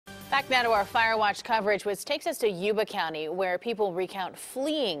Back now to our Fire Watch coverage, which takes us to Yuba County, where people recount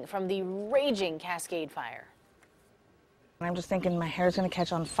fleeing from the raging Cascade fire. I'm just thinking my hair's going to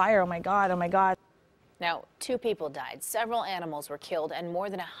catch on fire. Oh my God, oh my God. Now, 2 people died, several animals were killed, and more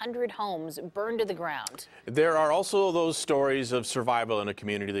than 100 homes burned to the ground. There are also those stories of survival in a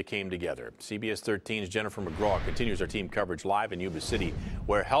community that came together. CBS 13's Jennifer McGraw continues our team coverage live in Yuba City,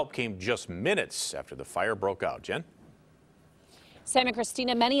 where help came just minutes after the fire broke out. Jen? Sam and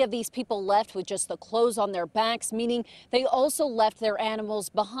Christina, many of these people left with just the clothes on their backs, meaning they also left their animals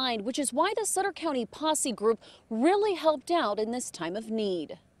behind, which is why the Sutter County Posse Group really helped out in this time of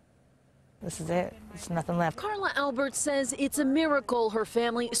need. This is it. There's nothing left. Carla Albert says it's a miracle her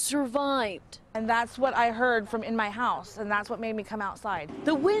family survived. And that's what I heard from in my house, and that's what made me come outside.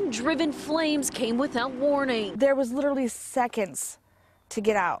 The wind-driven flames came without warning. There was literally seconds to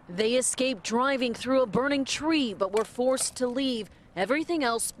get out. They escaped driving through a burning tree, but were forced to leave everything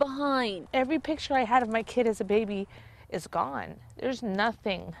else behind. Every picture I had of my kid as a baby is gone. There's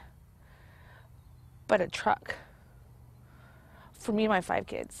nothing but a truck for me and my 5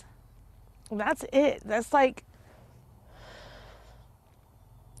 kids. That's it. That's like,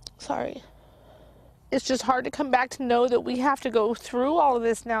 sorry. It's just hard to come back to know that we have to go through all of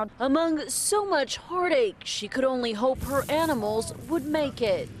this now. Among so much heartache, she could only hope her animals would make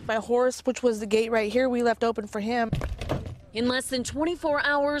it. My horse, which was the gate right here, we left open for him. In less than 24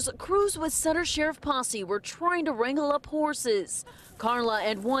 hours, crews with Sutter Sheriff Posse were trying to wrangle up horses. Carla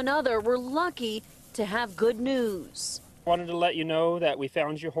and one other were lucky to have good news. Wanted to let you know that we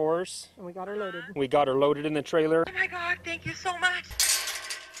found your horse. And we got her loaded. We got her loaded in the trailer. Oh my God, thank you so much.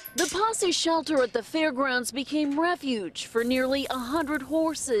 The Posse shelter at the fairgrounds became refuge for nearly 100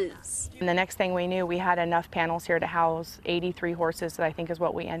 horses. And the next thing we knew, we had enough panels here to house 83 horses, that I think is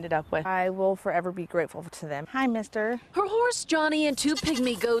what we ended up with. I will forever be grateful to them. Hi, mister. Her horse Johnny and 2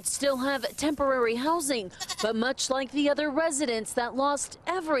 pygmy goats still have temporary housing, but much like the other residents that lost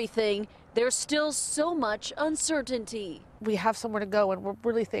everything, there's still so much uncertainty. We have somewhere to go, and we're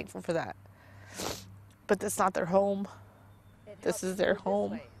really thankful for that. But that's not their home. This is their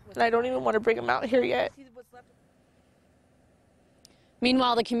home. And I don't even want to bring them out here yet.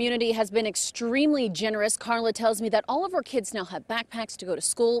 Meanwhile, the community has been extremely generous. Carla tells me that all of her kids now have backpacks to go to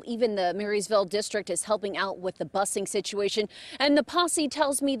school. Even the Marysville district is helping out with the busing situation. And the Posse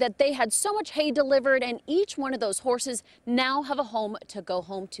tells me that they had so much hay delivered, and each one of those horses now have a home to go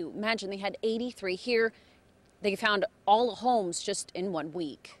home to. Imagine, they had 83 here. They found all homes just in 1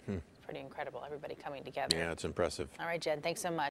 week. Pretty incredible, everybody coming together. Yeah, it's impressive. All right, Jen, thanks so much.